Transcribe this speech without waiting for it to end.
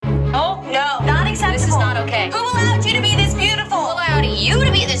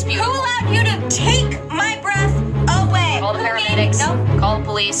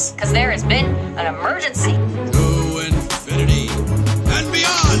because there has been an emergency. To infinity and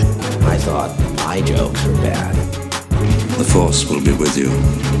beyond. I thought my jokes were bad. The Force will be with you,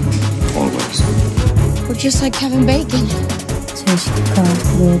 always. We're just like Kevin Bacon. 제시카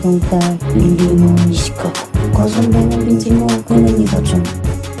외동딸 윤리모 이시카 거선배는 빈티모 그는 믿어줘.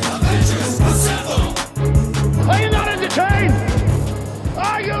 Are you not entertained?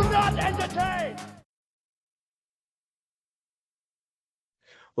 Are you not entertained?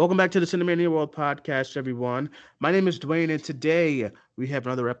 Welcome back to the Cinemania World Podcast, everyone. My name is Dwayne, and today we have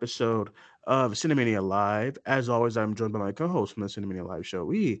another episode of Cinemania Live. As always, I'm joined by my co-host from the Cinemania Live show.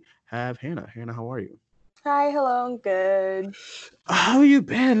 We have Hannah. Hannah, how are you? Hi, hello, I'm good. How have you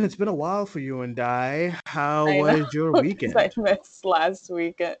been? It's been a while for you and I. How was your weekend? I missed last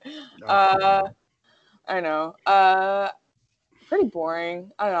weekend. Oh. I know. Pretty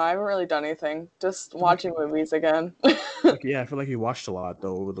boring. I don't know. I haven't really done anything. Just watching movies again. Yeah, I feel like you watched a lot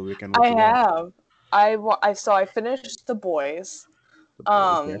though over the weekend. I have. I finished The Boys.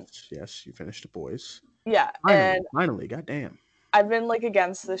 Yes, you finished The Boys. Yeah, Finally, goddamn. I've been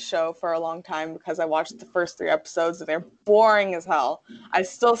against this show for a long time because I watched the first 3 episodes and they're boring as hell. I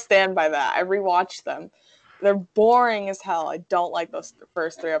still stand by that. I rewatched them. They're boring as hell. I don't like those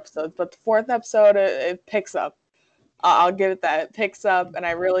first 3 episodes, but the 4th episode it picks up. I'll give it that. It picks up, and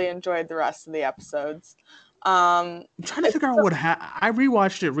I really enjoyed the rest of the episodes. I'm trying to figure out what I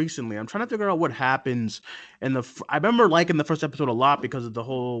rewatched it recently. I'm trying to figure out what happens in I remember liking the first episode a lot because of the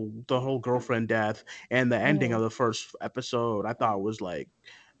whole girlfriend death and the ending of the first episode. I thought was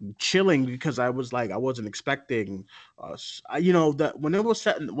chilling because I wasn't expecting that when it was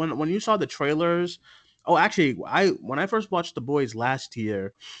set when you saw the trailers. Oh, actually, when I first watched The Boys last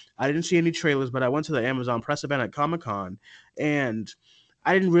year, I didn't see any trailers, but I went to the Amazon press event at Comic-Con, and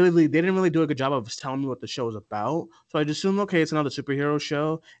they didn't really do a good job of telling me what the show is about. So I just assumed, okay, it's another superhero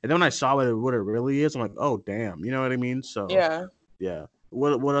show. And then when I saw what it really is, I'm like, oh damn, you know what I mean? So yeah.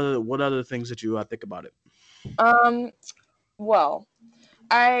 What other things did you think about it? Well,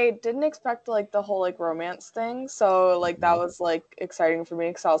 I didn't expect the whole romance thing, so that was exciting for me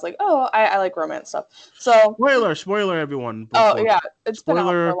because I was like, oh, I like romance stuff. So spoiler, everyone. Oh yeah, it's been out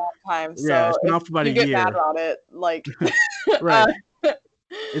for a long time. So yeah, it's been out for about a year. You get mad about it, right.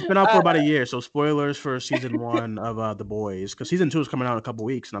 It's been out for about a year, so spoilers for season 1 of The Boys, because season 2 is coming out in a couple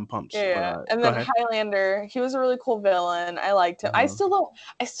weeks, and I'm pumped. Yeah, and then Highlander, he was a really cool villain. I liked him. I still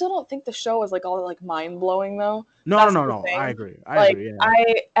don't think the show was all mind blowing though. No. I agree.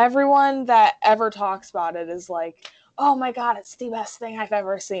 Yeah. Everyone that ever talks about it is oh my god, it's the best thing I've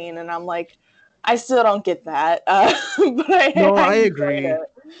ever seen, and I'm I still don't get that. But I agree.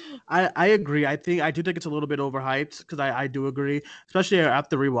 I agree. I do think it's a little bit overhyped because I do agree, especially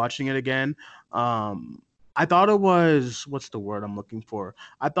after rewatching it again. I thought it was, what's the word I'm looking for?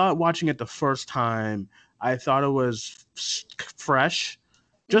 I thought watching it the first time, I thought it was fresh,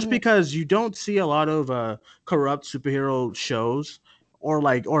 just because you don't see a lot of corrupt superhero shows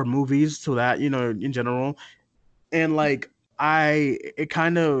or movies to that, in general, and it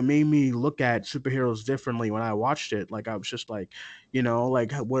kind of made me look at superheroes differently when I watched it. I was just what, you know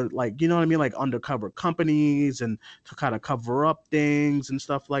what I mean? Undercover companies and to kind of cover up things and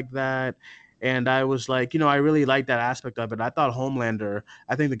stuff like that. And I was I really like that aspect of it. I thought Homelander,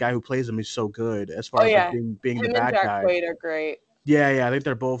 I think the guy who plays him is so good as far as being him the bad and Jack guy. Quaid are great. Yeah, I think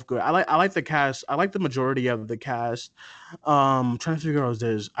they're both good. I like the cast. I like the majority of the cast. Trying to figure out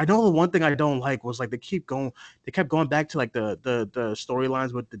this. I know the one thing I don't like was they kept going back to the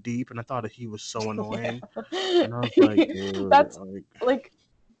storylines with the Deep, and I thought that he was so annoying. And I was dude, that's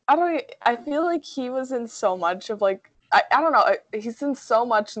I feel like he was in so much of I don't know. He's in so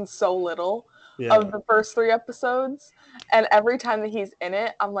much and so little of the first 3 episodes, and every time that he's in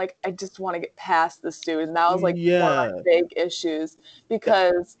it, I'm I just want to get past this dude. And that was one of my big issues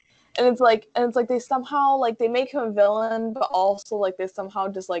because, and it's they somehow they make him a villain, but also they somehow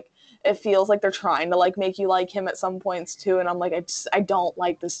just it feels like they're trying to make you like him at some points too. And I'm I don't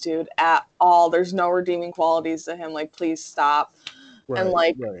like this dude at all. There's no redeeming qualities to him. Please stop. Right, and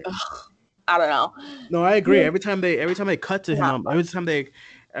ugh, I don't know. No, I agree. Every time they cut to him,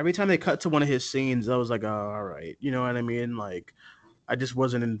 every time they cut to one of his scenes, I was oh, all right, you know what I mean? I just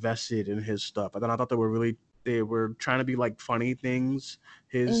wasn't invested in his stuff. And then I thought they were trying to be funny things,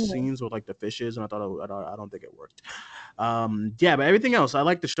 his scenes with the fishes, and I don't think it worked. But everything else, I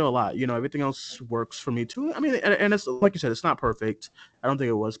like the show a lot. Everything else works for me too. I mean, and it's like you said, it's not perfect. I don't think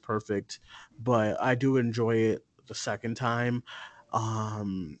it was perfect, but I do enjoy it the second time.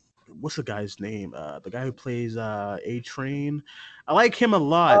 what's the guy's name? The guy who plays A-Train. I like him a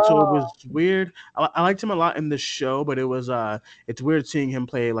lot. So it was Oh, weird. I liked him a lot in the show, but it's weird seeing him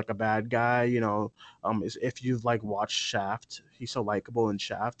play like a bad guy. If you've like watched Shaft, he's so likable in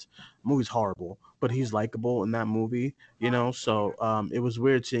Shaft. The movie's horrible, but he's likable in that movie. So it was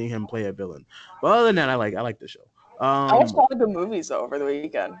weird seeing him play a villain. But other than that, I like the show. I watched a lot of good movies though over the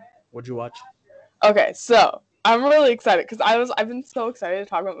weekend. What'd you watch? Okay, so I'm really excited because I've been so excited to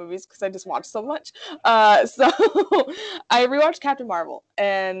talk about movies because I just watched so much. So I rewatched Captain Marvel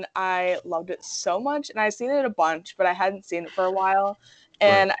and I loved it so much, and I've seen it a bunch, but I hadn't seen it for a while,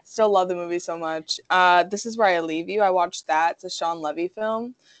 and Right. I still love the movie so much. This Is Where I Leave You. I watched that. It's a Sean Levy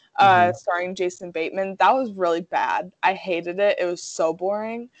film, Mm-hmm. starring Jason Bateman. That was really bad. I hated it. It was so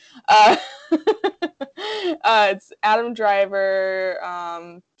boring. Uh, it's Adam Driver.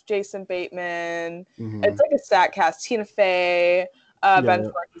 Jason Bateman. Mm-hmm. It's like a stat cast. Tina Fey, Yeah, Ben yeah.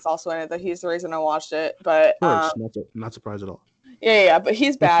 Of Affleck is also in it. That he's the reason I watched it. But course, not surprised at all. yeah, but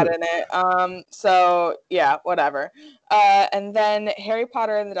he's bad in it. So yeah, whatever. And then Harry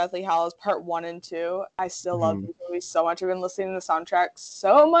Potter and the Deathly Hallows Part 1 and 2. I still love Mm-hmm. these movies so much. I've been listening to the soundtrack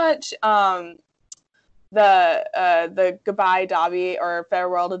so much. The Goodbye Dobby or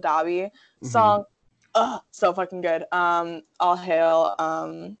Farewell to Dobby Mm-hmm. song. So fucking good. All hail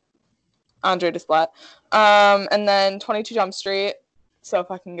Andre Desplat. And then 22 Jump Street, so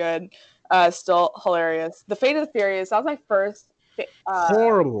fucking good. Still hilarious. The Fate of the Furious, that was my first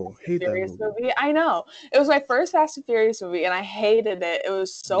Horrible. Fast and Hate that Furious movie. movie. I know. It was my first Fast and Furious movie, and I hated it. It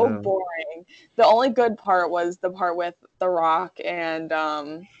was so Yeah. boring. The only good part was the part with The Rock and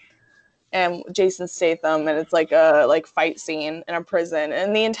Jason Statham, and it's like a fight scene in a prison.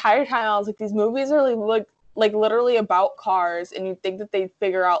 And the entire time I was like, these movies are like literally about cars, and you'd think that they'd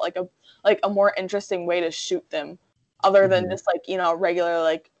figure out like a more interesting way to shoot them, other than Mhm. just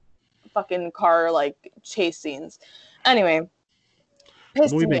regular fucking car chase scenes. Anyway, The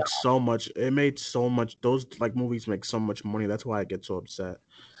pissed movie me makes off. so much. It made so much. Those like movies make so much money. That's why I get so upset.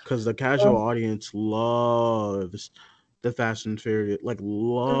 Because the casual audience loves the Fast and Furious. Like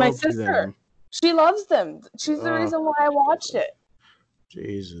My loves sister, them. she loves them. She's the Uh, reason why I watched it.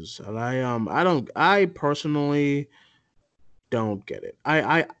 Jesus. And I don't. I personally don't get it.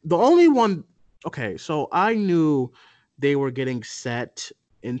 The only one. Okay, so I knew they were getting set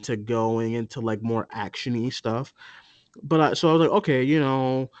into going into like more actiony stuff. But so I was like,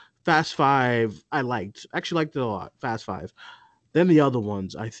 okay, Fast Five, actually liked it a lot. Fast Five. Then the other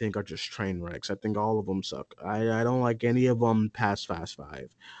ones, I think, are just train wrecks. I think all of them suck. I don't like any of them past Fast Five.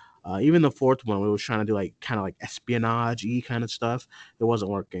 Even the fourth one, we was trying to do like kind of like espionage-y kind of stuff. It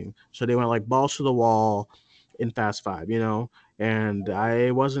wasn't working. So they went like balls to the wall in Fast Five. And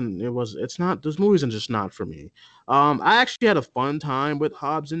I wasn't. It's not. Those movies are just not for me. I actually had a fun time with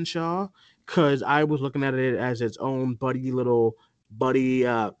Hobbs and Shaw because I was looking at it as its own buddy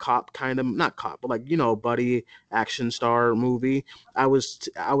cop kind of, not cop, but like buddy action star movie. I was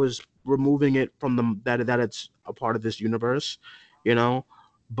removing it from that it's a part of this universe, you know.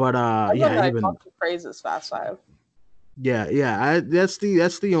 But Everyone yeah, that I even talked to praises Fast Five. yeah. That's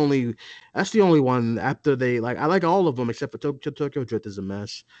the only one after they like. I like all of them except for Tokyo Drift is a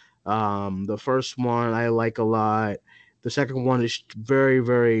mess. The first one I like a lot. The second one is very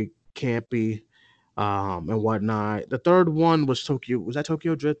very campy, and whatnot. The third one was Tokyo. Was that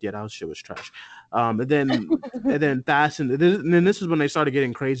Tokyo Drift? Yeah, that shit was trash. And then Fast and then this is when they started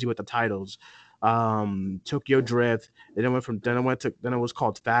getting crazy with the titles. Tokyo Drift. Then it was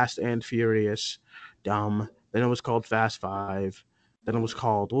called Fast and Furious. Then it was called Fast Five. Then it was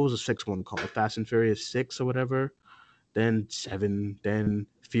called, what was the sixth one called? Fast and Furious Six or whatever. Then Seven. Then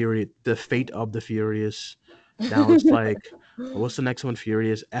The Fate of the Furious. Now it's like, what's the next one?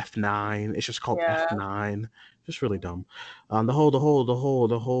 Furious F9. It's just called Yeah. F9. Just really dumb. The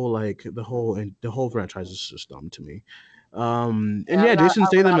whole franchise is just dumb to me. And Yeah, yeah, Jason I'm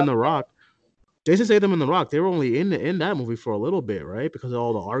Statham not and a The fan. Rock. Jason Statham and The Rock. They were only in that movie for a little bit, right? Because of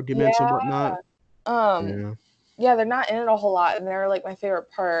all the arguments and Yeah. whatnot. Um, Yeah. yeah, they're not in it a whole lot, and they're like my favorite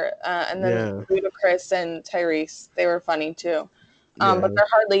part. And then Yeah. Ludacris and Tyrese, they were funny too. But Yeah. they're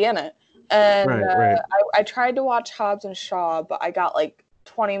hardly in it. And Right. Right. I tried to watch Hobbs and Shaw, but I got like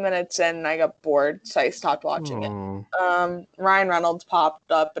 20 minutes in and I got bored, so I stopped watching it. Oh. Ryan Reynolds popped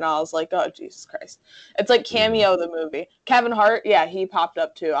up, and I was like, oh, Jesus Christ. It's like Yeah. Cameo, the movie. Kevin Hart, yeah, he popped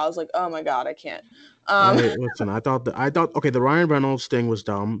up too. I was like, oh my God, I can't. Listen. Okay, the Ryan Reynolds thing was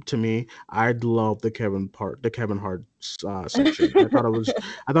dumb to me. I love the Kevin Hart section. I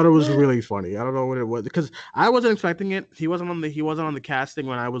thought it was really funny. I don't know what it was because I wasn't expecting it. He wasn't on the casting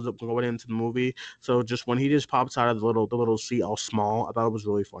when I was going into the movie. So just when he just pops out of the little seat all small, I thought it was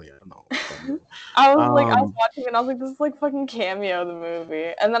really funny. I don't know. I was watching it and I was like, this is like fucking cameo of the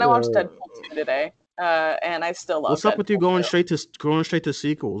movie. And then I watched Deadpool 2 today. And I still love What's up Deadpool with you 2. going straight to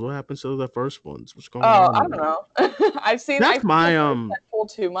sequels? What happens to the first ones? What's going Oh, on? I don't know. That's my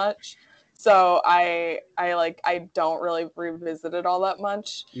Deadpool too much, so I don't really revisit it all that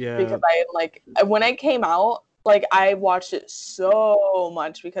much. Yeah. Because when it came out, like I watched it so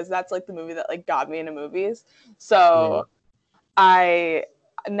much because that's like the movie that like got me into movies. So I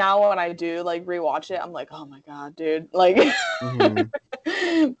now when I do like rewatch it, I'm like, oh my god, dude, like.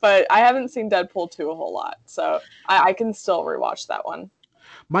 But I haven't seen Deadpool 2 a whole lot, so I can still rewatch that one.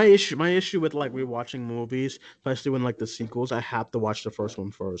 My issue with like rewatching movies, especially when like the sequels, I have to watch the first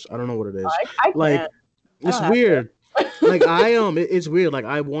one first. I don't know what it is. I Like can't. it's weird. Like it's weird. Like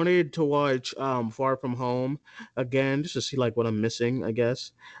I wanted to watch Far From Home again just to see like what I'm missing, I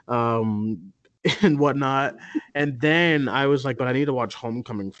guess. And whatnot. And then I was like, but I need to watch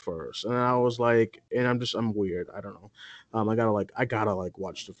Homecoming first. And I was like, and I'm weird. I don't know. I gotta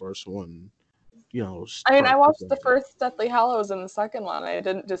watch the first one. You know, I mean, I watched the first Deathly Hallows and the second one. I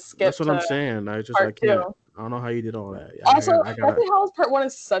didn't just skip. That's what I'm saying. I can't. I don't know how you did all that. Also, Deathly Hallows Part 1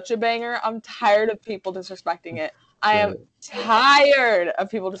 is such a banger. I'm tired of people disrespecting it. I am tired of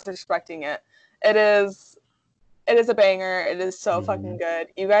people disrespecting it. It is a banger. It is so fucking good.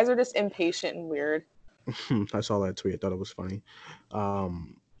 You guys are just impatient and weird. I saw that tweet. I thought it was funny.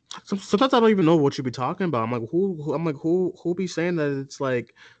 Sometimes I don't even know what you be talking about. I'm like, who be saying that it's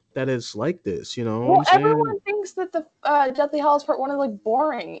like this, you know? Well, everyone thinks that the Deathly Hallows Part 1 is like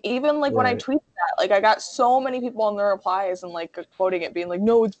boring. Even like when I tweeted that, like I got so many people in their replies and like quoting it, being like,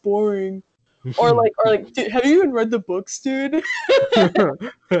 "No, it's boring," or like, "Have you even read the books, dude?"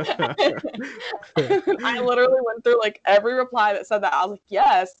 I literally went through like every reply that said that. I was like,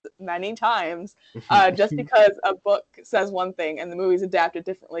 "Yes," many times. Just because a book says one thing and the movie's adapted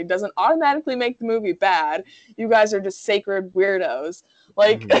differently doesn't automatically make the movie bad. You guys are just sacred weirdos.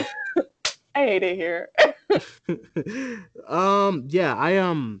 Like, I hate it here. I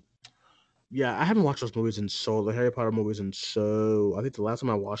haven't watched those movies the Harry Potter movies I think the last time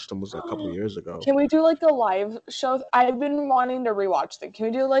I watched them was like a couple of years ago. Can we do like a live show? I've been wanting to rewatch them. Can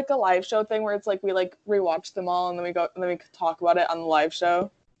we do like a live show thing where it's like we like rewatch them all and then we talk about it on the live show?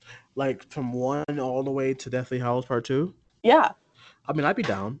 Like from 1 all the way to Deathly Hallows Part 2? Yeah. I mean, I'd be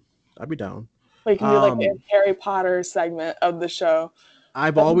down. We can do like a Harry Potter segment of the show.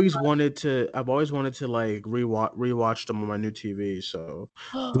 I've always wanted to like rewatch them on my new TV. So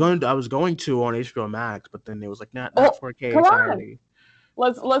I was going to on HBO Max, but then it was like not 4K. Come on.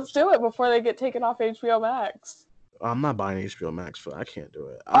 Let's do it before they get taken off HBO Max. I'm not buying HBO Max I can't do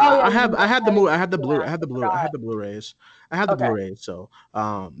it. I had the Blu-rays. So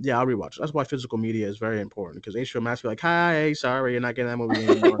I'll rewatch it. That's why physical media is very important because HBO Max be like, "Hi, sorry, you're not getting that movie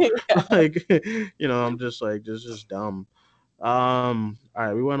anymore." Like, you know, I'm just like this is dumb. All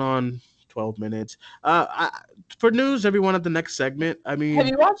right, we went on 12 minutes. For news, everyone at the next segment. I mean, have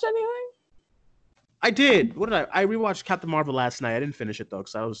you watched anything? I did. What did I rewatched Captain Marvel last night. I didn't finish it though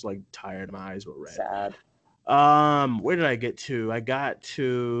because I was like tired. My eyes were red. Sad. Where did I get to? I got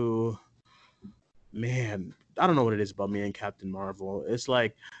to. Man, I don't know what it is about me and Captain Marvel. It's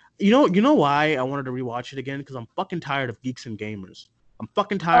like, you know why I wanted to rewatch it again because I'm fucking tired of geeks and gamers. I'm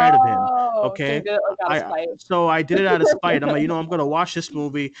fucking tired of him. Okay. So you did it like out of spite. So I did it out of spite. I'm like, I'm gonna watch this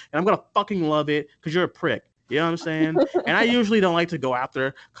movie and I'm gonna fucking love it because you're a prick. You know what I'm saying? And I usually don't like to go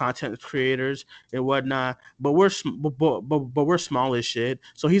after content creators and whatnot, but we're small as shit.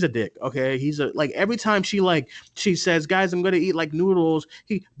 So he's a dick. Okay, he's every time she says, "Guys, I'm gonna eat like noodles."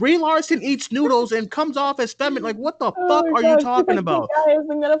 Brie Larson eats noodles and comes off as feminine. Like, what the fuck are you talking about? Guys,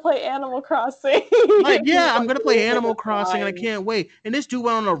 I'm gonna play Animal Crossing. I'm gonna play Animal Crossing and I can't wait. And this dude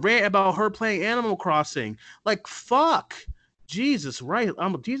went on a rant about her playing Animal Crossing. Like, fuck. Jesus, right?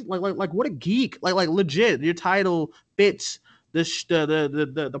 Like what a geek! Like legit, your title fits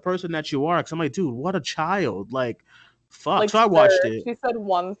the person that you are. Because I'm like, dude, what a child! Like, fuck. So I watched it. She said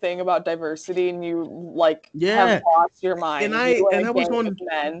one thing about diversity, and you have lost your mind. And I was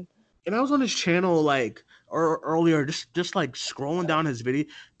on his channel earlier, just like scrolling down his video.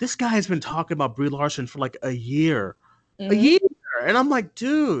 This guy has been talking about Brie Larson for like a year, and I'm like,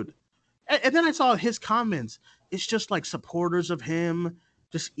 dude. And then I saw his comments. It's just like supporters of him,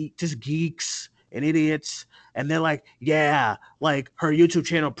 just geeks, and idiots, and they're like, yeah, like her YouTube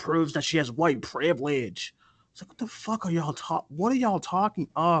channel proves that she has white privilege. It's like, what the fuck are y'all What are y'all talking?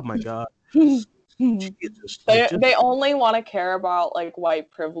 Oh my god, Jesus, like just They only want to care about like white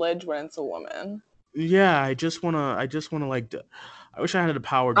privilege when it's a woman. yeah. I just wanna like. I wish I had the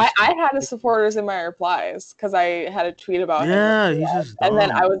power. I had his supporters in my replies because I had a tweet about him, Yeah, he's just and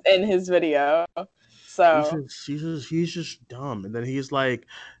then I dumb. was in his video. So He's just dumb. And then he's like,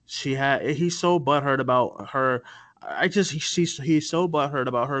 he's so butthurt about her. He's so butthurt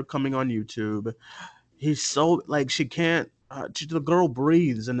about her coming on YouTube. He's so like she can't. The girl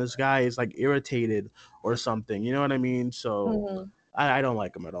breathes, and this guy is like irritated or something. You know what I mean? So mhm. I don't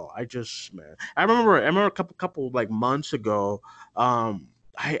like him at all. I just man, I remember a couple like months ago.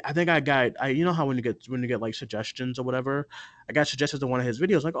 I think I you know how when you get like suggestions or whatever, I got suggested to one of his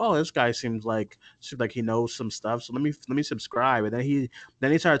videos like, oh, this guy seems like he knows some stuff, so let me subscribe. And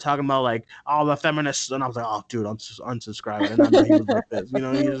then he started talking about like all the feminists, and I was like, oh, dude, I'm just unsubscribing. And I know he was like this, you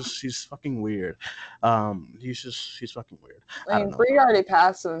know, he's fucking weird. He's fucking weird. I I don't mean, know. Bree already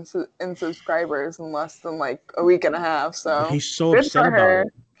passed in subscribers in less than like a week and a half. But So he's so good upset for about her. it.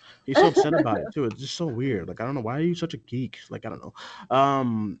 He's so upset about it too. It's just so weird. Like I don't know why are you such a geek. Like I don't know.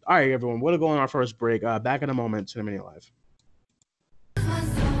 All right, everyone. We're going on our first break. Back in a moment. Cinemania Live.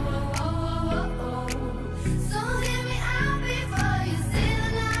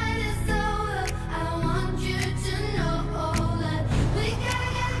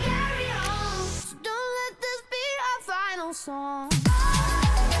 Song.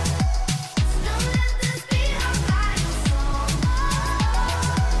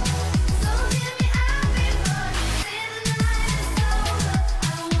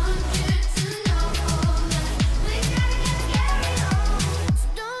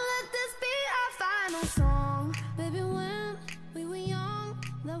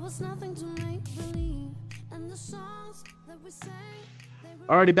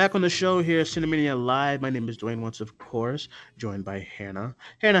 Alrighty, back on the show here, Cinemania Live. My name is Dwayne, once of course, joined by Hannah.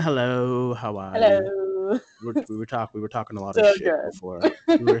 Hannah, hello. How are you? Hello. We were talking a lot of So shit good. before.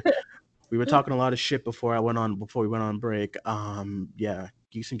 We were talking a lot of shit before we went on break. Yeah,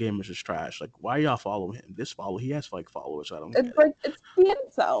 Geeks and Gamers is trash. Like, why y'all follow him? He has like followers. I don't get It's it. like it's the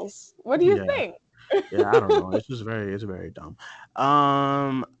incels. What do you Yeah. think? Yeah, I don't know. It's very dumb.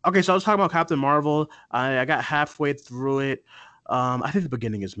 Okay, so I was talking about Captain Marvel. I got halfway through it. I think the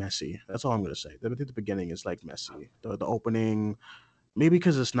beginning is messy. That's all I'm gonna say. I think the beginning is like messy. The opening, maybe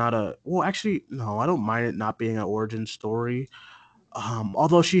because it's not a. Well, actually, no, I don't mind it not being an origin story.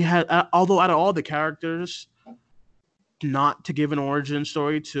 Although out of all the characters, not to give an origin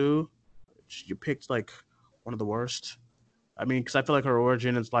story to, you picked like one of the worst. I mean, because I feel like her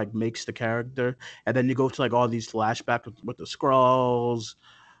origin is like makes the character, and then you go to like all these flashbacks with the scrolls,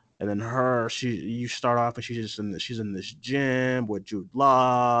 and then you start off and she's in this gym with Jude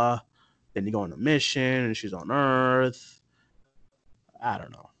Law, then you go on a mission and she's on Earth. I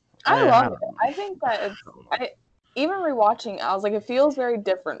don't know. I I love don't it. know. I think that even rewatching, I was like, it feels very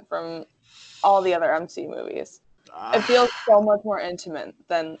different from all the other MCU movies. It feels so much more intimate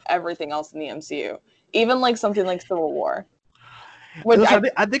than everything else in the MCU. Even like something like Civil War. Which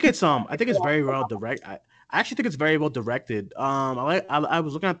I think it's very well directed. I actually think it's very well directed. I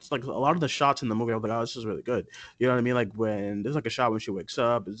was looking at like a lot of the shots in the movie. I was like, oh, this is really good. You know what I mean? Like when there's like a shot when she wakes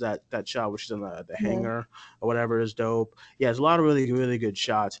up. Is that shot where she's in the hangar or whatever is dope. Yeah, there's a lot of really good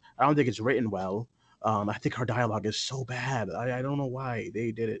shots. I don't think it's written well. I think her dialogue is so bad. I don't know why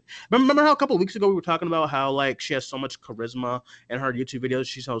they did it. Remember how a couple of weeks ago we were talking about how like she has so much charisma in her YouTube videos.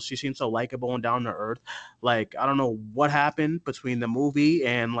 She seems so likable and down to earth. Like I don't know what happened between the movie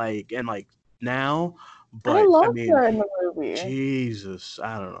and like now, but I I loved mean, her in the movie. Jesus,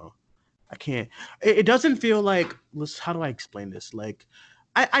 I don't know. I can't. It doesn't feel like. How do I explain this? Like,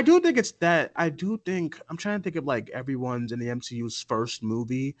 I do think it's that. I do think I'm trying to think of like everyone's in the MCU's first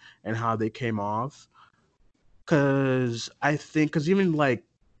movie and how they came off. Because even like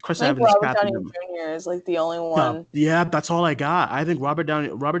Chris I think Evans, Robert Captain. Downey Jr. is like the only Yeah, one yeah, that's all I got. I think Robert Downey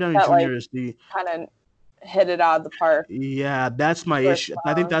that Jr. like is the. kind of hit it out of the park. Yeah, that's my First issue.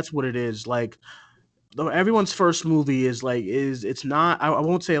 I think round. that's what it is. Like everyone's first movie is it's not. I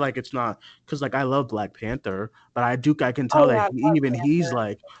won't say like it's not because like I love Black Panther, but I can tell Oh that yeah, Black he's Panther.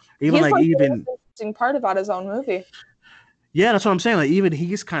 like He's like the most interesting part about his own movie. yeah, that's what I'm saying. Like even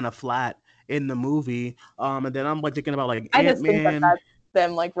he's kind of flat in the movie. And then I'm like thinking about like I just think that Ant-Man. that's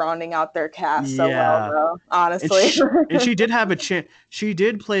them like rounding out their cast so well, Yeah. though. Honestly, And she did have a chance. She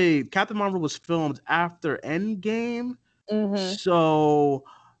did play. Captain Marvel was filmed after Endgame, so.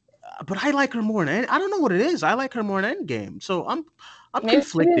 But I like her more in. I don't know what it is. I like her more in Endgame. So I'm Maybe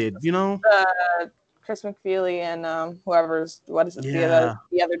conflicted, it's you know? Chris McFeely and whoever's what is it Yeah.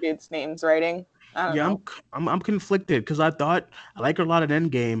 the other dude's name's writing. I don't Yeah, know. I'm conflicted because I thought I like her a lot in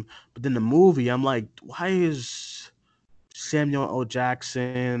Endgame, but then the movie, I'm like, why is Samuel L.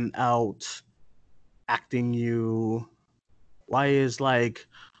 Jackson out acting you? Why is like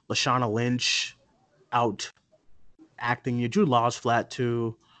Lashana Lynch out acting you? Jude Law's flat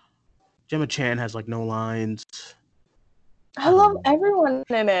too. Gemma Chan has like no lines. I I don't love know. everyone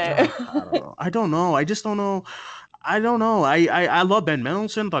in it. I don't know. I don't know. I just don't know. I don't know. I love Ben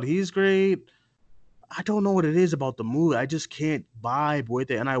Mendelsohn. Thought he's great. I don't know what it is about the movie. I just can't vibe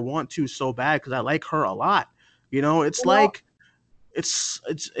with it, and I want to so bad because I like her a lot. You know, it's You know, like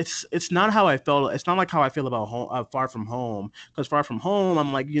it's not how I felt. It's not like how I feel about home, Far From Home. Because Far From Home,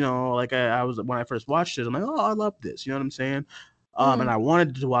 I'm like, you know, like I was when I first watched it, I'm like, oh, I love this. You know what I'm saying? And mm, I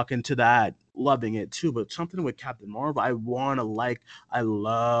wanted to walk into that loving it too, but something with Captain Marvel, I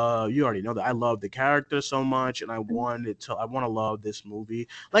love, you already know that I love the character so much, and I want to love this movie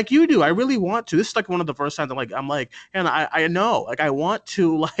like you do. I really want to. This is like one of the first times I'm like, and I know, like I want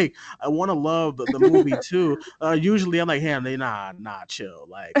to, like I want to love the movie too. Usually I'm like, hey, nah, chill.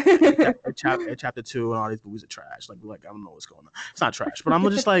 Like chapter two and all these movies are trash. Like I don't know what's going on. It's not trash, but I'm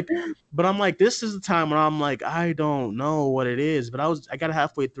just like, but I'm like, this is the time when I'm like, I don't know what it is. But I got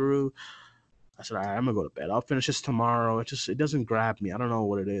halfway through. I said, all right, I'm gonna go to bed. I'll finish this tomorrow. It doesn't grab me. I don't know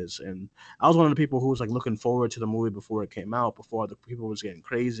what it is. And I was one of the people who was like looking forward to the movie before it came out, before the people was getting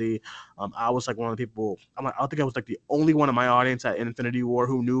crazy. I was like one of the people. I think I was like the only one in my audience at Infinity War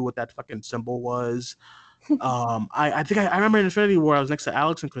who knew what that fucking symbol was. I think I remember in Infinity War I was next to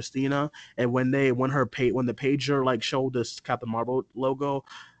Alex and Christina, and when the pager like showed this Captain Marvel logo,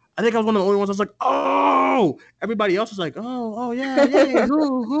 I think I was one of the only ones. I was like, oh, everybody else was like, oh yeah, yay,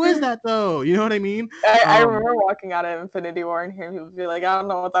 who is that though? You know what I mean? I Um, remember walking out of Infinity War and hearing people be like, I don't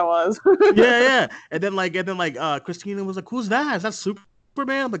know what that was. yeah. And then Christina was like, who's that? Is that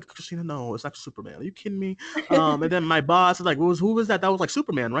Superman? I'm like, Christina, no, it's not Superman. Are you kidding me? And then my boss is like, who was that? That was like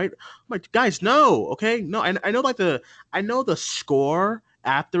Superman, right? I'm like, guys, no, okay, no. And I know I know the score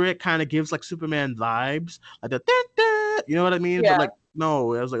after it kind of gives like Superman vibes, like you know what I mean? But Yeah. like,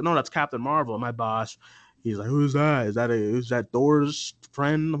 no, I was like, no, that's Captain Marvel. My boss, he's like, who's that? Is that Thor's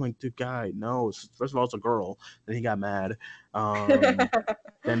friend? I'm like, dude, guy, no. First of all, it's a girl. Then he got mad. Um,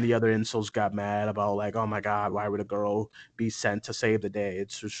 then the other insults got mad about like, oh my god, why would a girl be sent to save the day?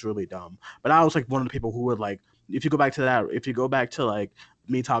 It's just really dumb. But I was like one of the people who would like, if you go back to like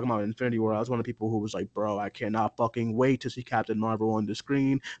me talking about Infinity War, I was one of the people who was like, bro, I cannot fucking wait to see Captain Marvel on the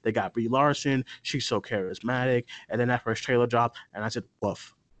screen. They got Brie Larson, she's so charismatic. And then that first trailer dropped, and I said,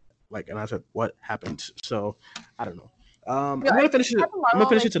 woof. Like, and I said, what happened? So I don't know. I'm I gonna think finish it. Captain I'm gonna Marvel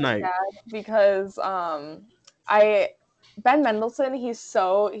finish it makes me tonight. sad because I Ben Mendelsohn,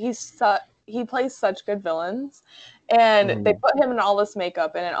 he plays such good villains, and they put him in all this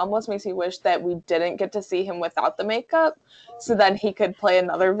makeup, and it almost makes me wish that we didn't get to see him without the makeup, so then he could play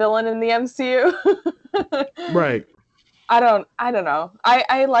another villain in the MCU. Right. I don't know.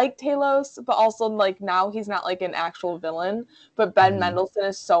 I like Talos, but also like now he's not like an actual villain. But Ben Mendelsohn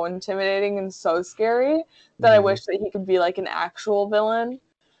is so intimidating and so scary that I wish that he could be like an actual villain.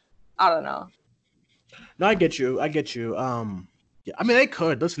 I don't know. No, I get you. Yeah, I mean, they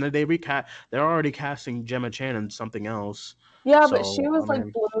could listen. They recast. They're already casting Gemma Chan in something else. Yeah, but she So I was like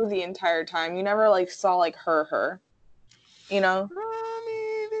mean, blue the entire time. You never like saw like her. You know? I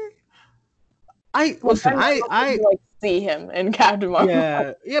mean, I Well, listen. Ben Mendelsohn, you like see him in Captain Marvel.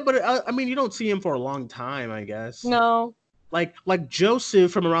 Yeah, but I mean, you don't see him for a long time, I guess. No. Like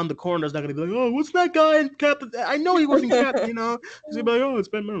Joseph from around the corner is not gonna be like, oh, what's that guy in Captain? I know he wasn't Captain, you know. He's gonna be like, oh, it's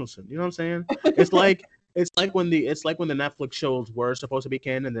Ben Mendelsohn. You know what I'm saying? It's like when the Netflix shows were supposed to be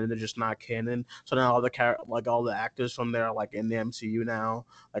canon, and then they're just not canon. So now all the actors from there are like in the MCU now,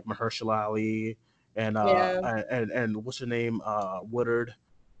 like Mahershala Ali Yeah. and what's her name, Woodard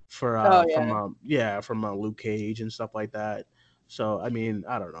for Oh yeah. from Luke Cage and stuff like that. So I mean,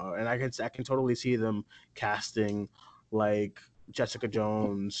 I don't know, and I can totally see them casting like Jessica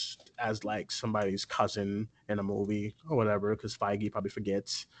Jones as like somebody's cousin in a movie or whatever, because Feige probably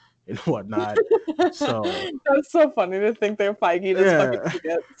forgets and whatnot. So That's so funny to think that Feige just fucking yeah,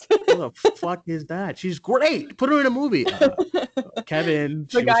 forgets. what the fuck is that? She's great. Put her in a movie. Kevin,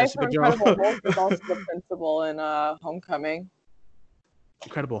 The she was guy Jessica from Jones. Incredible Hulk is also the principal in Homecoming.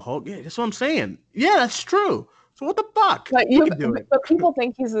 Incredible Hulk. Yeah, that's what I'm saying. Yeah, that's true. So what the fuck? But You can do it. but people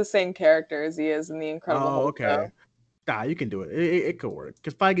think he's the same character as he is in the Incredible Oh, Hulk. okay. Though. Nah, you can do it. It could work.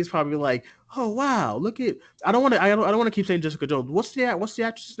 Because Feige's probably like, oh wow, look at. I don't want to. I don't want to keep saying Jessica Jones. What's the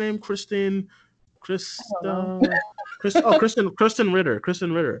actress's name? I don't know. Krista. Kristen Ritter.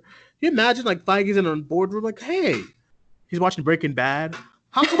 Kristen Ritter. Can you imagine like Feige's in a boardroom like, hey, he's watching Breaking Bad.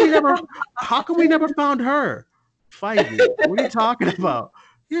 How come we never found her? Feige. What are you talking about?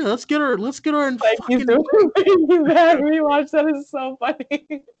 Yeah, let's get her in fucking Breaking Bad rewatch. That is so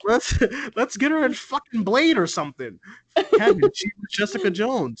funny. Let's get her in fucking Blade or something. Kevin, she was Jessica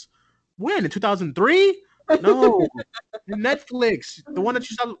Jones. When? In 2003? No. In Netflix. The one that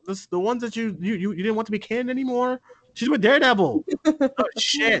you saw, the ones that you didn't want to be canon anymore. She's with Daredevil. Oh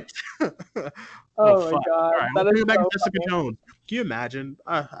shit. Oh my god. All right, That is back so to Jessica funny. Jones. Can you imagine?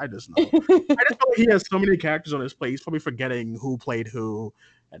 I just know. I just feel like he has so many characters on his plate. He's probably forgetting who played who.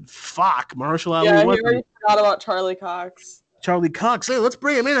 And fuck, Mahershala Ali. Yeah, he already forgot about Charlie Cox. Charlie Cox. Hey, let's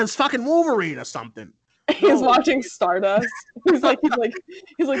bring him in as fucking Wolverine or something. He's watching Stardust. He's like, this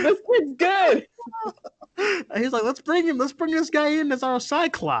kid's good. He's like, let's bring this guy in as our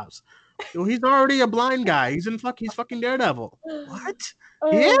Cyclops. He's already a blind guy. He's fucking Daredevil. What?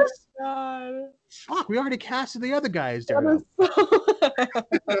 Oh he is? my god. Fuck, we already casted the other guy as Daredevil.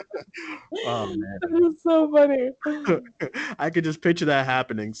 Oh man. That is so funny. I could just picture that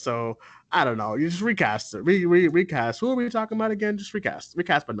happening. So I don't know. You just recast it. Recast. Who are we talking about again? Just recast.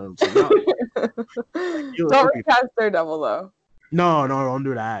 Recast, but no. Don't recast Daredevil though. No, don't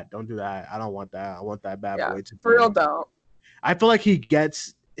do that. Don't do that. I don't want that. I want that bad boy to. For real, don't. I feel like he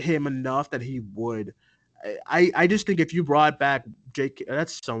gets him enough that he would. I just think if you brought back J.K.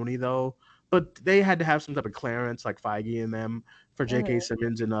 That's Sony though, but they had to have some type of clearance like Feige and them for J.K.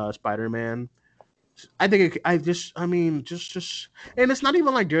 Simmons and Spider-Man. I think and it's not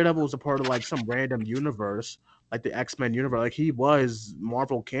even like Daredevil was a part of like some random universe like the X-Men universe. Like he was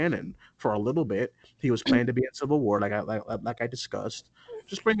Marvel canon for a little bit. He was planned to be in Civil War, like I discussed.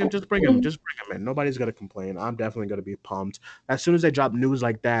 Just bring him in. Nobody's gonna complain. I'm definitely gonna be pumped as soon as they drop news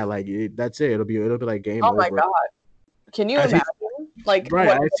like that. Like that's it. It'll be like game over. Oh my god! Can you imagine? I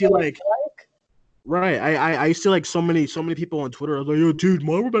see like so many people on Twitter are like, yo, dude,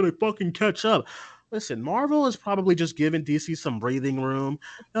 Marvel better fucking catch up. Listen, Marvel is probably just giving DC some breathing room.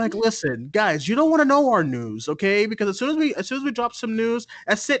 They're like, listen, guys, you don't want to know our news, okay? Because as soon as we drop some news,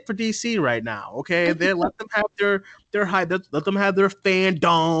 that's it for DC right now, okay? They let them have their hype, let them have their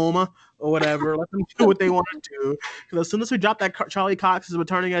fandom or whatever. Let them do what they want to do. Because as soon as we drop that Charlie Cox is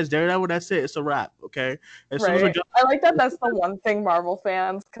returning as Daredevil, that's it. It's a wrap, okay? As soon as we drop- I like that. That's the one thing Marvel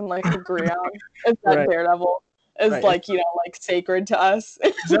fans can like agree on is that Daredevil is like sacred to us.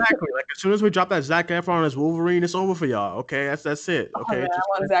 Exactly. Like as soon as we drop that Zac Efron as Wolverine, it's over for y'all. Okay, that's it. Okay. Man, I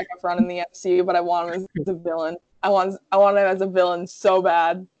want Zac Efron in the MCU, but I want him as a villain. I want him as a villain so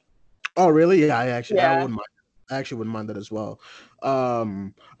bad. Oh really? Yeah, I wouldn't mind. I actually wouldn't mind that as well. All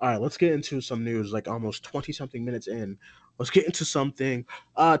right, let's get into some news. Like almost 20-something minutes in, let's get into something.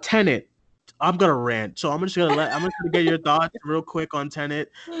 Tenet. I'm gonna rant, so I'm just gonna get your thoughts real quick on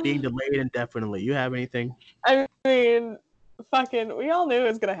Tenet being delayed indefinitely. You have anything? I mean, fucking, we all knew it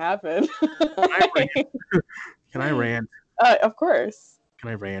was gonna happen. Can I rant? Of course. Can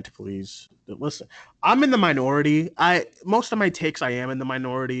I rant, please? Listen, I'm in the minority. Most of my takes, I am in the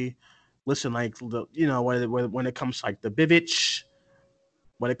minority. Listen, like when it comes to, like the Bivitch,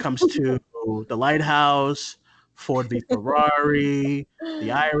 when it comes to the Lighthouse. Ford v Ferrari,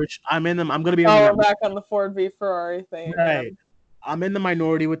 the Irish. I'm in them. I'm going to be. We're back on the Ford v Ferrari thing. Right. I'm in the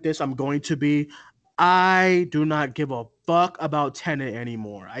minority with this. I'm going to be. I do not give a fuck about Tenet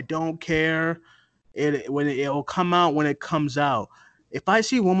anymore. I don't care. It'll come out when it comes out. If I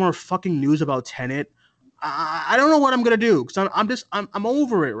see one more fucking news about Tenet, I don't know what I'm gonna do because I'm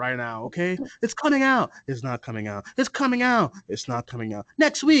over it right now. Okay, it's coming out. It's not coming out. It's coming out. It's not coming out.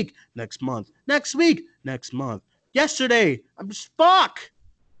 Next week. Next month. Next week. Next month. Yesterday. I'm just fuck.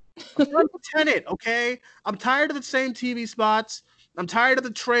 I'm tired of Tenet. Okay, I'm tired of the same TV spots. I'm tired of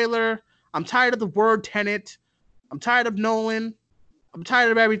the trailer. I'm tired of the word Tenet. I'm tired of Nolan. I'm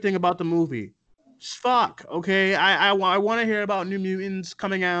tired of everything about the movie. Just fuck. Okay, I want to hear about New Mutants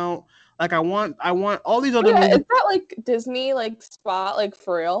coming out. Like I want all these other movies. Is that like Disney like spot like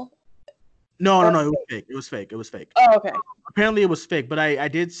for real? No, it was fake. It was fake. Oh, okay. Apparently it was fake, but I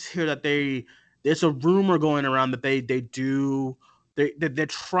did hear that there's a rumor going around that they're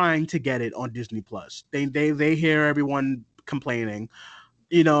trying to get it on Disney Plus. They hear everyone complaining,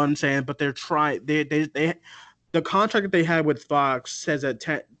 you know what I'm saying? But they're trying. The contract that they had with Fox says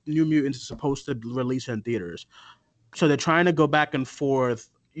that New Mutants is supposed to release in theaters, so they're trying to go back and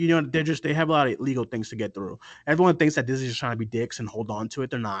forth. You know, they have a lot of legal things to get through. Everyone thinks that Disney's just trying to be dicks and hold on to it.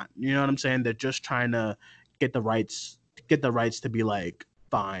 They're not. You know what I'm saying? They're just trying to get the rights to be like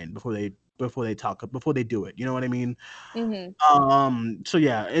fine before they before they do it. You know what I mean? Mm-hmm. So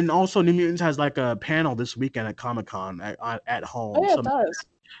yeah, and also New Mutants has like a panel this weekend at Comic-Con at Oh home. yeah, So it does.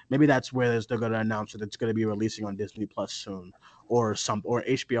 maybe that's where they're going to announce that it's going to be releasing on Disney Plus soon, or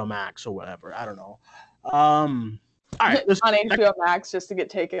HBO Max or whatever. I don't know. All right, On HBO Max just to get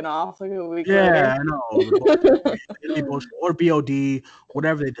taken off like a week later. yeah, I know. Or BOD,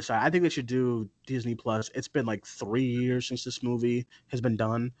 whatever they decide. I think they should do Disney Plus. It's been like 3 years since this movie has been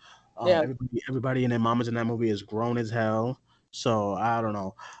done. Yeah. Everybody and their mamas in that movie is grown as hell. So I don't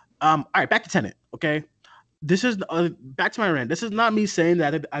know. All right, back to Tenet. Okay, this is back to my rant. This is not me saying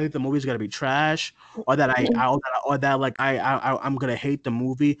that I think the movie's gonna be trash, or that I'm gonna hate the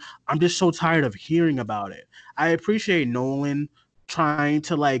movie. I'm just so tired of hearing about it. I appreciate Nolan trying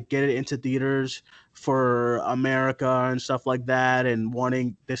to like get it into theaters for America and stuff like that, and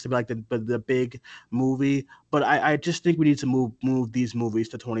wanting this to be like the big movie. But I just think we need to move these movies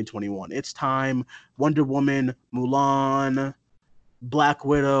to 2021. It's time. Wonder Woman, Mulan, Black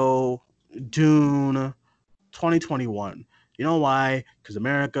Widow, Dune. 2021. You know why? Because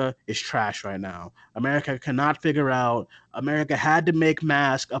America is trash right now. America cannot figure out. America had to make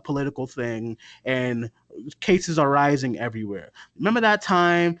mask a political thing, and cases are rising everywhere. Remember that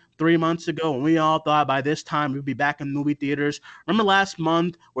time 3 months ago when we all thought by this time we'd be back in movie theaters? Remember last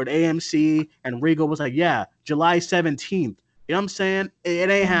month where AMC and Regal was like, yeah, July 17th. You know what I'm saying? It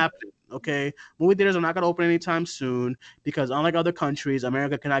ain't happening. Okay, movie theaters are not going to open anytime soon because unlike other countries,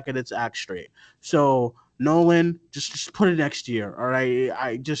 America cannot get its act straight. So Nolan, just put it next year. All right,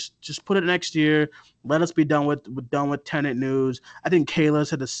 I just put it next year. Let us be done with Tenet news. I think Kayla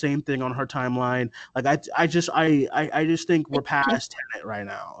said the same thing on her timeline. Like I just think we're past Tenet right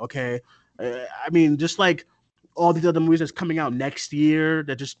now. Okay, I mean just like all these other movies that's coming out next year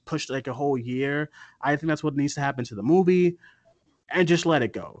that just pushed like a whole year. I think that's what needs to happen to the movie. And just let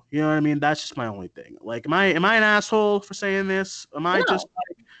it go. You know what I mean? That's just my only thing. Like, am I an asshole for saying this? Am I just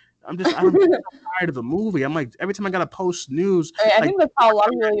like I'm tired of the movie. I'm like every time I gotta post news. I think that's how a lot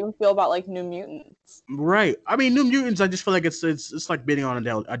of people even feel about like New Mutants. Right. I mean, New Mutants. I just feel like it's like beating on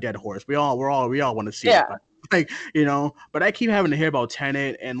a dead horse. We all want to see it. But, like but I keep having to hear about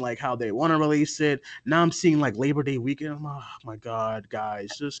Tenet and like how they want to release it. Now I'm seeing like Labor Day weekend. Oh my god, guys,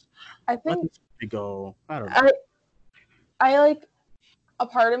 just I think let this go. I don't know. I like. A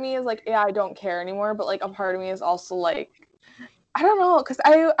part of me is like, yeah, I don't care anymore, but like a part of me is also like, I don't know, because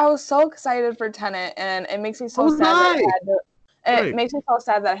I was so excited for Tenet, and it makes me so sad that it had to. It makes me so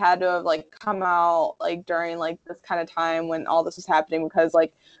sad that it had to have like come out like during like this kind of time when all this was happening, because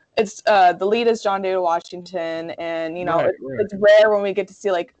like it's the lead is John David Washington, and it's rare when we get to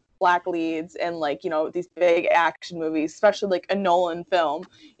see like black leads and like these big action movies, especially like a Nolan film,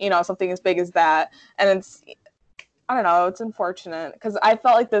 something as big as that, and it's. I don't know. It's unfortunate because I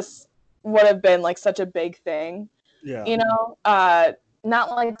felt like this would have been like such a big thing. Yeah.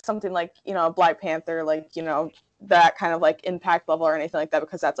 Not like something like Black Panther, like that kind of like impact level or anything like that,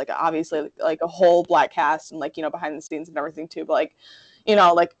 because that's like obviously like a whole black cast and like behind the scenes and everything too. But like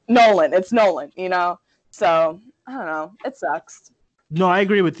like Nolan, it's Nolan. So I don't know. It sucks. No, I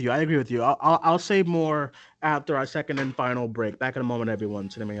agree with you. I'll say more after our second and final break. Back in a moment, everyone.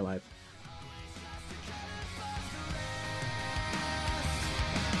 Cinemania Live.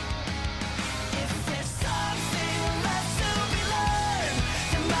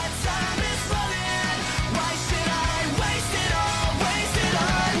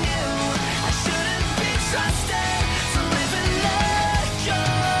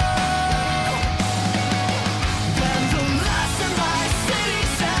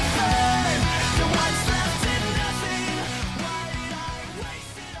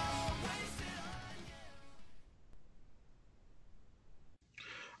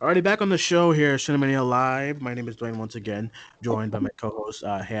 Alrighty, back on the show here, Cinemania Live. My name is Dwayne once again, joined by my co-host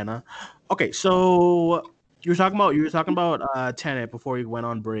Hannah. Okay, so you were talking about Tenet before you went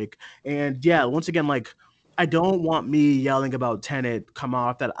on break, and yeah, once again, like I don't want me yelling about Tenet come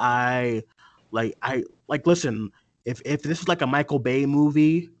off that I listen. If this is like a Michael Bay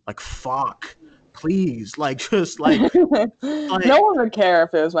movie, like fuck. Please, like, just like no one would care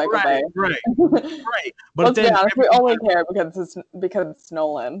if it was Michael Bay. Right. But let's be honest, we only care because it's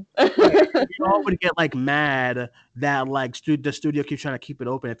Nolan. You all would get like mad that like the studio keeps trying to keep it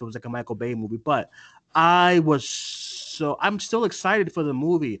open if it was like a Michael Bay movie. But I'm still excited for the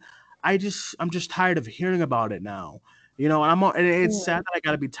movie. I'm just tired of hearing about it now. And it's sad that I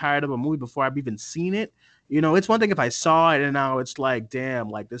got to be tired of a movie before I've even seen it. It's one thing if I saw it and now it's like, damn,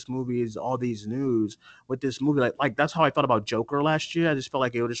 like this movie is all these news with this movie. Like that's how I felt about Joker last year. I just felt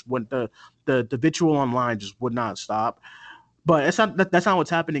like it just went the vitriol online just would not stop. But it's not that's not what's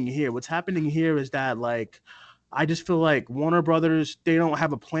happening here. What's happening here is that like I just feel like Warner Brothers, they don't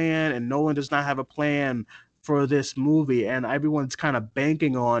have a plan, and Nolan does not have a plan for this movie, and everyone's kind of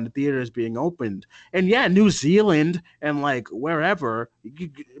banking on the theaters being opened. And yeah, New Zealand and like wherever,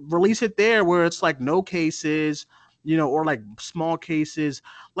 release it there where it's like no cases, or like small cases.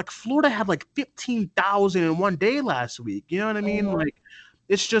 Like Florida had like 15,000 in one day last week. You know what I mean? Like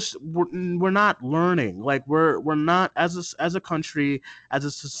it's just we're not learning. Like we're not as a country, as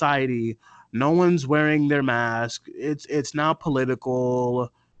a society. No one's wearing their mask. It's now political.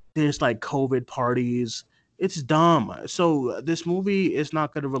 There's like COVID parties. It's dumb. So this movie is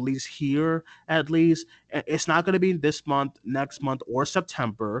not going to release here. At least it's not going to be this month, next month, or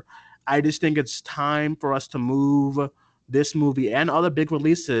September. I just think it's time for us to move this movie and other big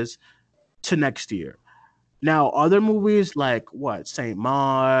releases to next year. Now, other movies like what Saint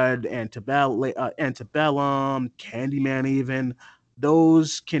Maud, Antebellum, Candyman, even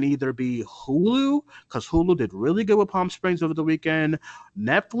those can either be Hulu because Hulu did really good with Palm Springs over the weekend.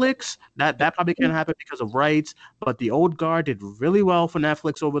 Netflix that probably can't happen because of rights, but The Old Guard did really well for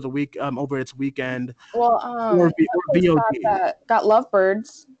Netflix over its weekend. Well, Or VOD. got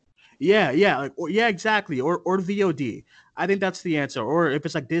Lovebirds. Yeah, exactly. Or VOD. I think that's the answer. Or if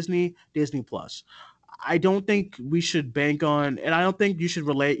it's like Disney Plus. I don't think we should bank on, and I don't think you should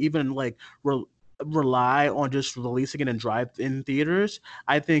rely on just releasing it in drive-in theaters.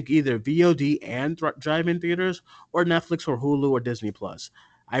 I think either VOD and drive-in theaters, or Netflix or Hulu or Disney Plus.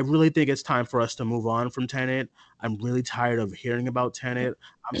 I really think it's time for us to move on from Tenet. I'm really tired of hearing about Tenet.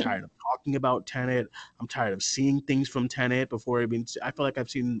 I'm tired of talking about Tenet. I'm tired of seeing things from Tenet before I feel like I've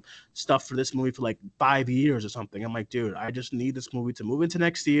seen stuff for this movie for like 5 years or something. I'm like, dude, I just need this movie to move into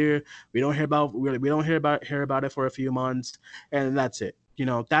next year. We don't hear about it for a few months, and that's it.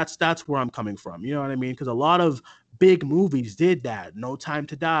 That's where I'm coming from. You know what I mean? Because a lot of big movies did that. No Time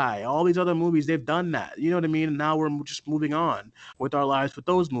to Die. All these other movies, they've done that. You know what I mean? And now we're just moving on with our lives with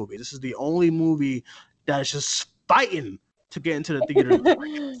those movies. This is the only movie that's just fighting to get into the theater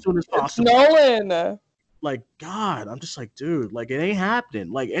as soon as possible. Nolan. Like, God, I'm just like, dude, like it ain't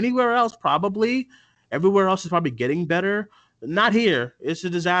happening. Like anywhere else, probably. Everywhere else is probably getting better. Not here. It's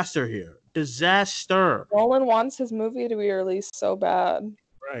a disaster here. Disaster. Nolan wants his movie to be released so bad.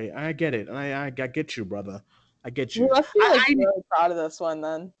 Right. I get it. I get you, brother. I get You you. must be really proud of this one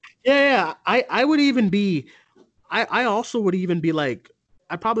then. Yeah. I would even be. I also would even be like,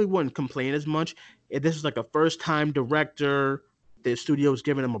 I probably wouldn't complain as much if this was like a first time director. The studio's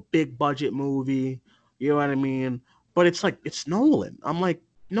giving him a big budget movie. You know what I mean? But it's like it's Nolan. I'm like,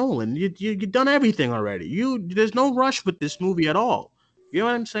 Nolan, you've done everything already. There's no rush with this movie at all. You know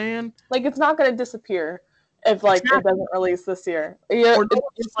what I'm saying? Like it's not gonna disappear if like it doesn't release this year. You're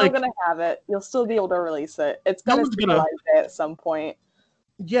still gonna have it. You'll still be able to release it. It's gonna stabilize it at some point.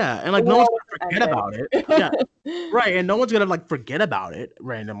 Yeah, and like no one's gonna forget about it. Yeah, right. And no one's gonna like forget about it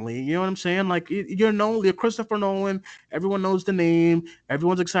randomly. You know what I'm saying? Like you're Christopher Nolan. Everyone knows the name.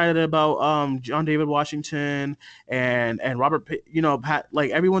 Everyone's excited about John David Washington and Robert. Pat. Like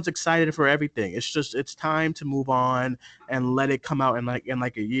everyone's excited for everything. It's time to move on and let it come out in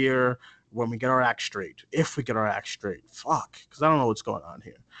like a year when we get our act straight. If we get our act straight, fuck, because I don't know what's going on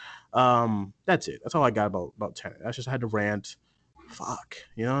here. That's it. That's all I got about Tenet. I had to rant. Fuck,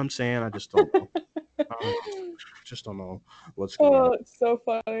 you know what I'm saying? I just don't know. Just don't know what's going on. Oh, it's so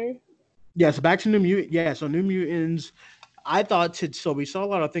funny. Yeah, so back to New Mutants. Yeah, so New Mutants. I thought so we saw a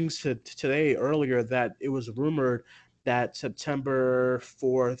lot of things today earlier that it was rumored that September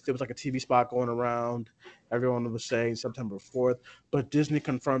 4th, there was like a TV spot going around. Everyone was saying September 4th, but Disney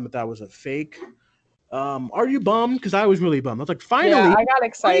confirmed that was a fake. Are you bummed? Because I was really bummed. I was like, finally. Yeah, I got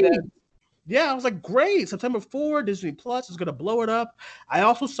excited. Yeah, I was like, great. September 4th, Disney Plus is going to blow it up. I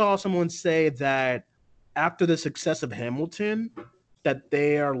also saw someone say that after the success of Hamilton, that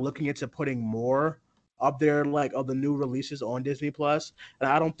they are looking into putting more of the new releases on Disney Plus. And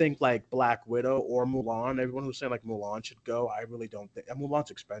I don't think like Black Widow or Mulan, everyone who's saying like Mulan should go, I really don't think. Mulan's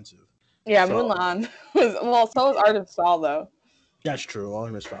expensive. Yeah, so, Mulan. So is Artemis Fowl though. That's true.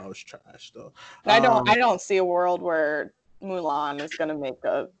 Artemis Fowl is trash though. I don't see a world where Mulan is going to make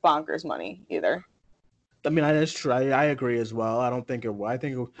a bonkers money either. I mean, that's true. I agree as well. I don't think it will. I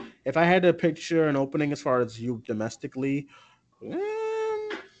think if I had to picture an opening as far as you domestically,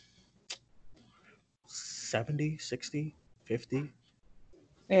 70, 60, 50.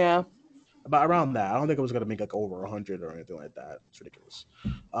 Yeah. About around that. I don't think it was going to make like over 100 or anything like that. It's ridiculous.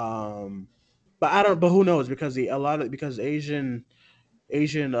 But who knows? Because the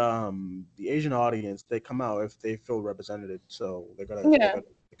Asian audience, they come out if they feel represented, so they're gonna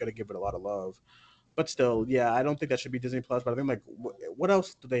give it a lot of love. but still, yeah, I don't think that should be Disney Plus. But I think like, what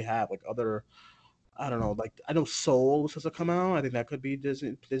else do they have? Like other, I don't know. Like I know Soul was supposed to come out. I think that could be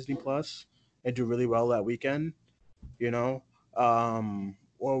Disney Plus and do really well that weekend. You know,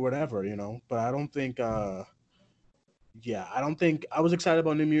 or whatever. You know, but I don't think. Yeah, I don't think I was excited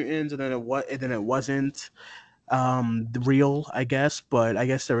about New Mutants, and then it wasn't real, I guess. But I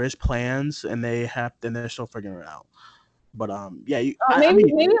guess there is plans, and they're still figuring it out. But yeah, maybe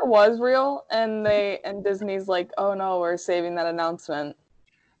it was real, and Disney's like, oh no, we're saving that announcement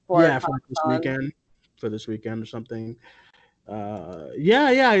for for this weekend or something.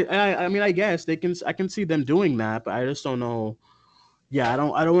 Yeah. I mean, I guess I can see them doing that, but I just don't know. Yeah, I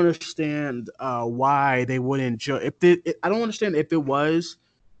don't understand why they wouldn't I don't understand if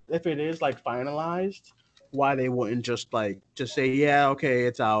it is like finalized, why they wouldn't just say yeah, okay,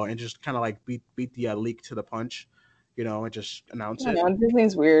 it's out, and just kind of like beat the leak to the punch, and just announce it.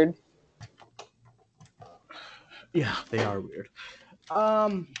 Disney's weird. Yeah, they are weird.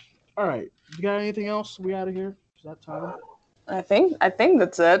 All right, you got anything else? We out of here? Is that time? I think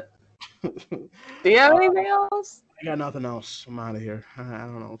that's it. Do you have anything else? I got nothing else. I'm out of here. I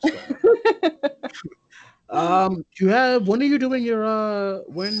don't know what's going on. When are you doing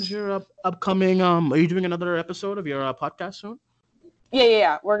when's your upcoming are you doing another episode of your podcast soon?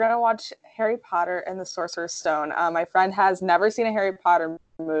 Yeah. We're gonna watch Harry Potter and the Sorcerer's Stone. My friend has never seen a Harry Potter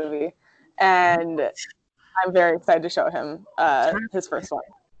movie, and I'm very excited to show him his first one.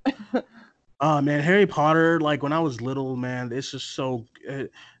 Oh man, Harry Potter! Like when I was little, man, it's just so.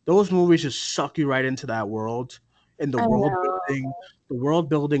 Those movies just suck you right into that world, and the world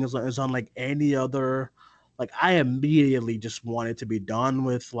building is unlike any other. Like I immediately just wanted to be done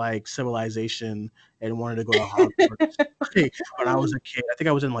with like civilization and wanted to go to Hogwarts. When I was a kid, I think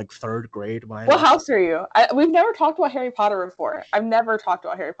I was in like third grade when I. What house are you? We've never talked about Harry Potter before. I've never talked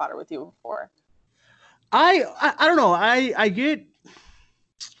about Harry Potter with you before. I don't know. I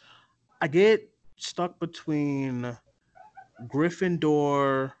get stuck between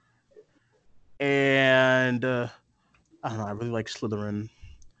Gryffindor and I don't know. I really like Slytherin.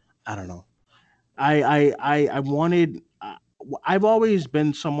 I don't know. I wanted. I've always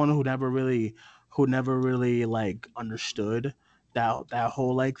been someone who never really like understood that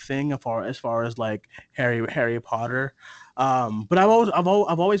whole like thing as far as like Harry Potter. But I've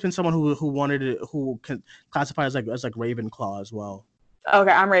always been someone who wanted it, who can classify as like Ravenclaw as well.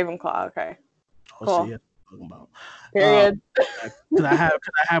 Okay, I'm Ravenclaw. Okay, cool. See, talking about. Period. Because I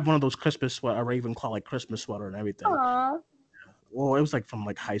have one of those Christmas sweater, a Ravenclaw like Christmas sweater and everything. Aww. Well, it was like from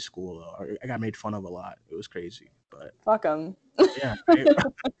like high school. I got made fun of a lot. It was crazy, but fuck them. Yeah,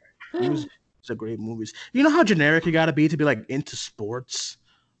 it was a great movies. You know how generic you got to be like into sports.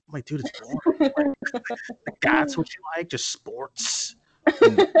 I'm like, dude, it's boring. Like, that's what you like, just sports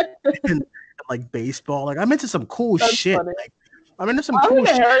and like baseball. Like I'm into some cool shit. Funny. Like I'm into some cool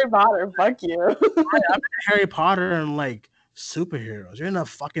shit. Harry Potter. Fuck you. I'm into Harry Potter and like superheroes. You're into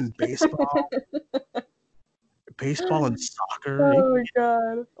fucking baseball. Baseball and soccer. Oh my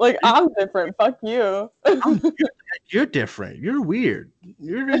god! Like I'm different. Fuck you. You're different. You're weird.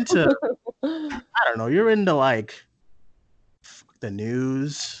 You're into. I don't know. You're into like the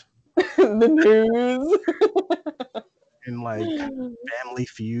news. The news. And like Family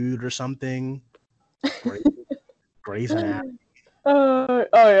Feud or something. Grey's Anatomy. Oh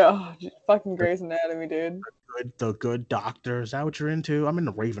yeah, fucking Grey's Anatomy, dude. The Good Doctor. Is that what you're into? I'm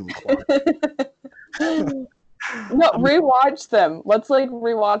into Ravenclaw. No, rewatch them. Let's like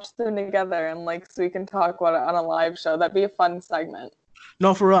rewatch them together and like so we can talk about it on a live show. That'd be a fun segment.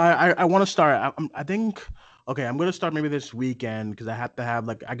 No, for real. I want to start. I think. Okay, I'm gonna start maybe this weekend because I have to have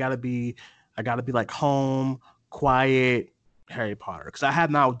like I gotta be like home, quiet, Harry Potter because I have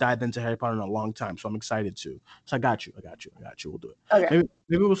not dived into Harry Potter in a long time, so I'm excited to. So I got you. We'll do it. Okay.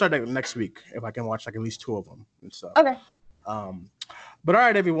 Maybe we'll start next week if I can watch like at least 2 of them and stuff. Okay. But all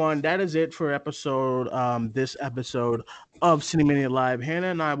right, everyone, that is it for this episode of Cinemania Live. Hannah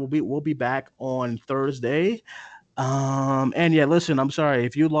and I will be back on Thursday. And yeah, listen, I'm sorry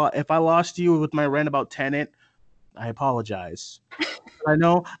if I lost you with my rant about Tenet. I apologize. I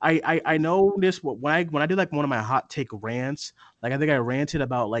know this when I did like one of my hot take rants. Like I think I ranted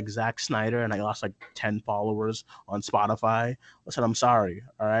about like Zack Snyder and I lost like 10 followers on Spotify. Listen, I'm sorry.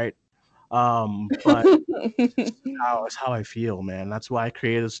 All right. But it's how I feel, man. That's why I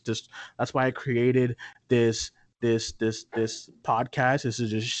created this. That's why I created this podcast is to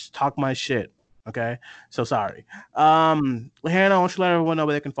just talk my shit. Okay, so sorry. Hannah, why don't you let everyone know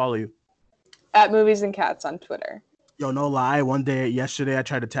where they can follow you? At Movies and Cats on Twitter. Yo, no lie. Yesterday, I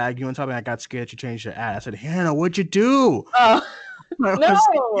tried to tag you and something. I got scared that you changed your ad. I said, Hannah, what'd you do?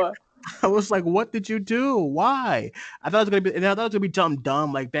 No. I was like, what did you do? Why? I thought it was gonna be, and I thought it was gonna be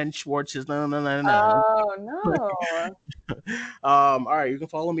dumb, like Ben Schwartz's no. Oh no. All right, you can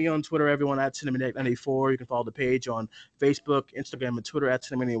follow me on Twitter, everyone, at Cinemania94. You can follow the page on Facebook, Instagram, and Twitter at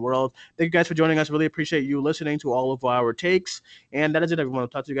Cinemania World. Thank you guys for joining us. Really appreciate you listening to all of our takes. And that is it, everyone. I'll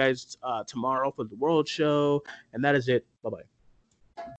talk to you guys tomorrow for the World Show. And that is it. Bye-bye.